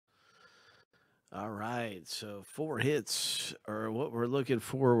All right, so 4 hits are what we're looking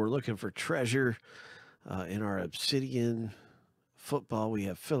for. We're looking for treasure in our Obsidian football. We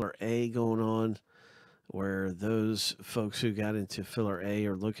have filler A going on, where those folks who got into filler A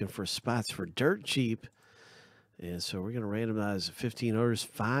are looking for spots for dirt cheap. And so we're going to randomize 15 orders.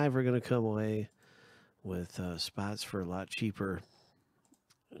 5 are going to come away with spots for a lot cheaper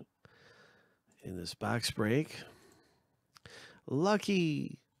in this box break.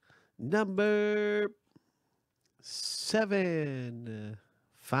 Lucky number 7.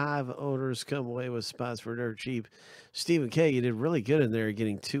 5 owners come away with spots for dirt cheap. Stephen K., you did really good in there,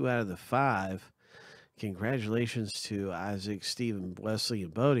 getting 2 out of the 5. Congratulations to Isaac, Stephen, Wesley,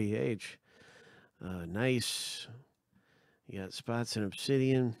 and Bodie H. Nice. You got spots in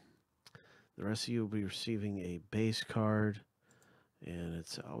Obsidian. The rest of you will be receiving a base card. And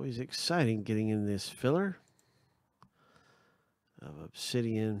it's always exciting getting in this filler of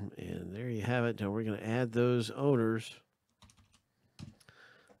Obsidian. And there you have it. Now we're going to add those owners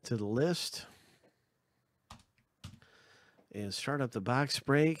to the list and start up the box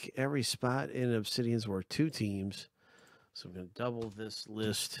break. Every spot in Obsidian's worth 2 teams. So I'm going to double this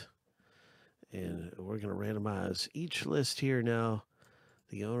list. And we're going to randomize each list here now.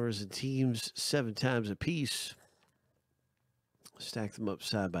 The owners and teams 7 times apiece. Stack them up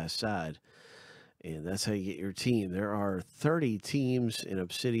side by side. And that's how you get your team. There are 30 teams in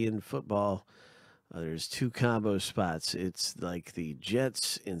Obsidian football. There's 2 combo spots. It's like the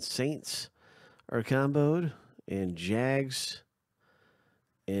Jets and Saints are comboed, and Jags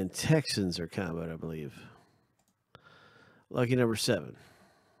and Texans are comboed, I believe. Lucky number 7.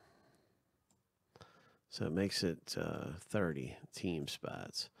 So it makes it 30 team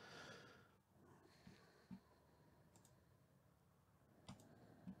spots.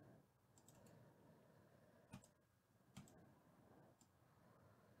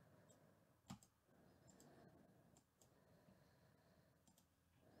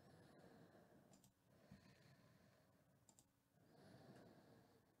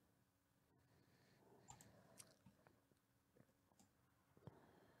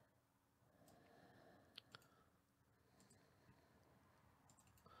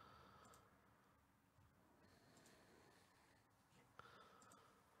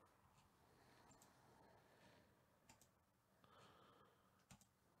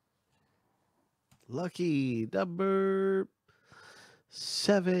 Lucky number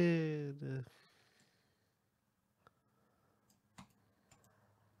 7.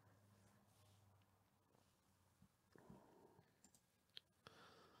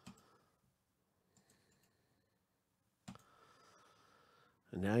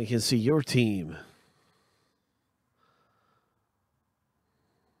 And now you can see your team.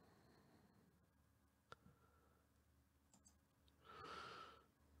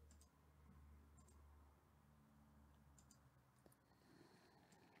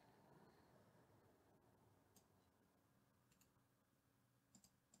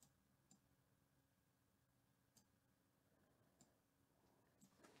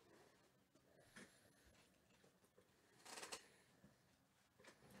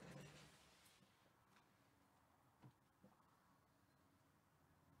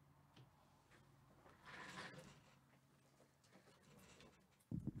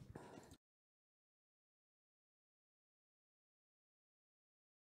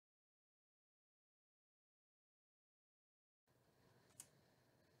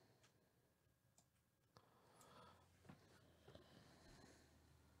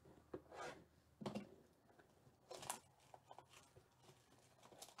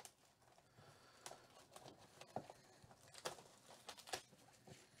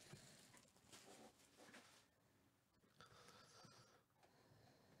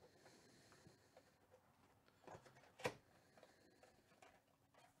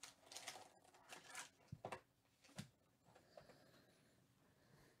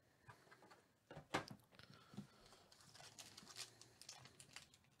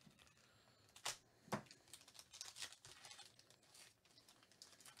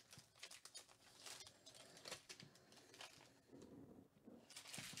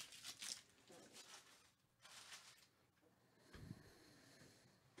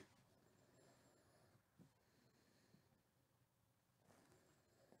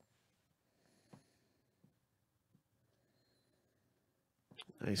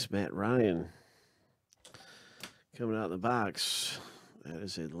 Nice Matt Ryan coming out of the box. That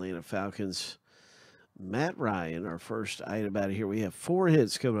is Atlanta Falcons. Matt Ryan, our first item out of here. We have 4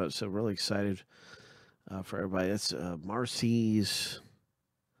 hits coming up, so really excited for everybody. That's Marcy's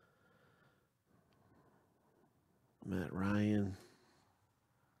Matt Ryan.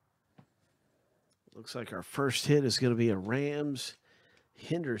 Looks like our first hit is going to be a Rams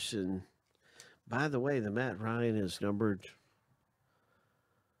Henderson. By the way, the Matt Ryan is numbered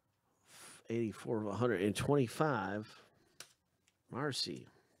 84 of 125. Marcy.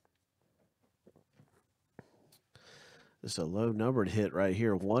 This is a low numbered hit right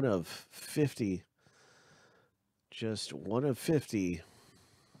here. 1 of 50. Just 1 of 50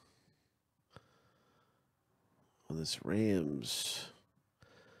 on this Rams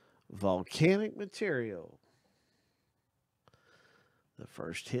volcanic material. The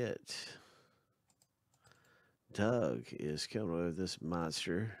first hit. Doug is coming away with this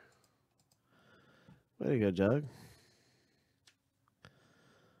monster. Way to go, Doug.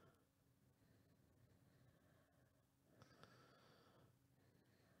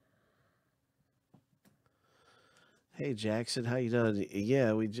 Hey, Jackson, how you doing?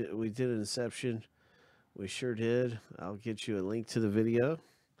 Yeah, we did an Inception. We sure did. I'll get you a link to the video.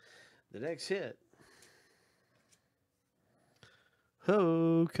 The next hit.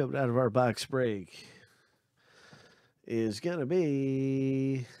 Ho, coming out of our box break is going to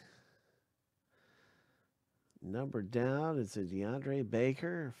be numbered down. It's a DeAndre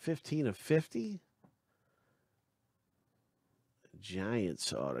Baker, 15 of 50.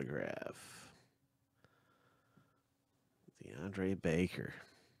 Giants autograph. DeAndre Baker.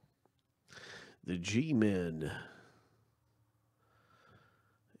 The G-Men.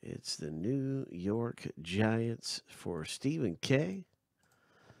 It's the New York Giants for Stephen K.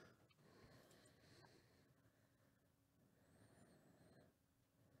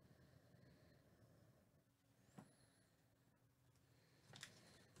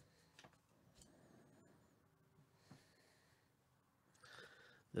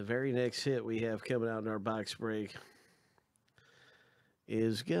 The very next hit we have coming out in our box break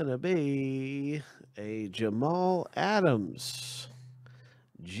is going to be a Jamal Adams.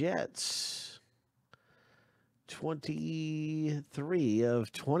 Jets. 23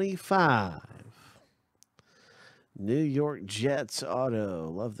 of 25. New York Jets auto.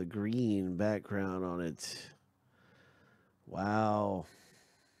 Love the green background on it. Wow.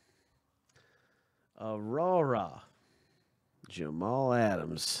 Aurora. Jamal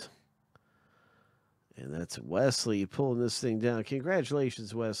Adams. And that's Wesley pulling this thing down.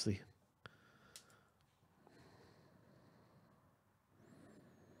 Congratulations, Wesley.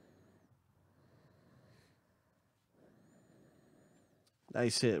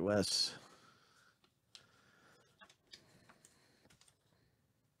 Nice hit, Wes.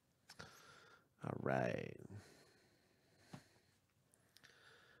 All right.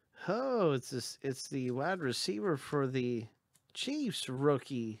 Oh, it's the wide receiver for the Chiefs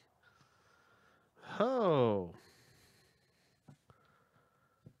rookie. Oh.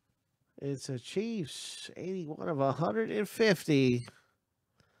 It's a Chiefs 81 of 150.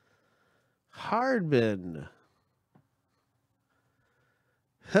 Hardman.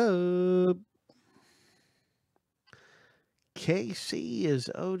 Hope. KC is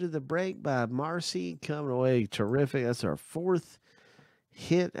owed to the break by Marcy. Coming away terrific. That's our 4th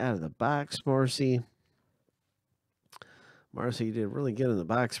hit out of the box, Marcy. Marcy did really good in the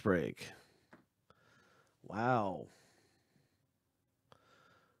box break. Wow.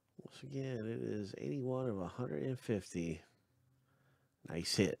 Once again, it is 81 of 150.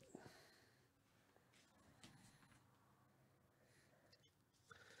 Nice hit.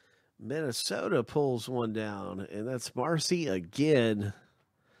 Minnesota pulls one down, and that's Marcy again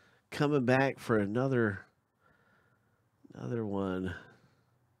coming back for another one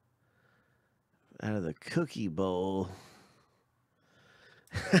out of the Cookie Bowl.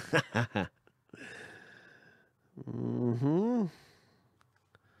 Mm-hmm.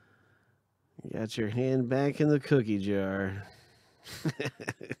 You got your hand back in the cookie jar.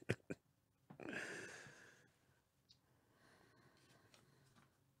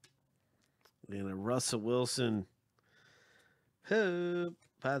 And a Russell Wilson. Who,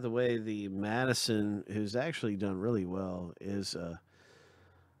 by the way, the Madison, who's actually done really well, is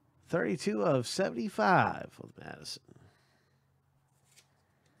 32 of 75 with Madison.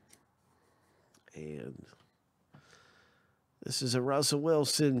 And this is a Russell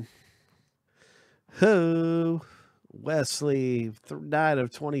Wilson. Who, Wesley, 9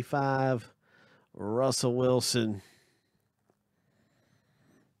 of 25. Russell Wilson.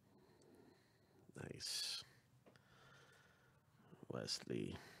 Nice.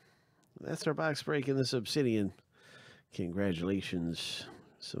 Wesley. That's our box break in this Obsidian. Congratulations.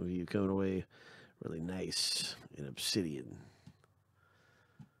 Some of you coming away really nice in Obsidian.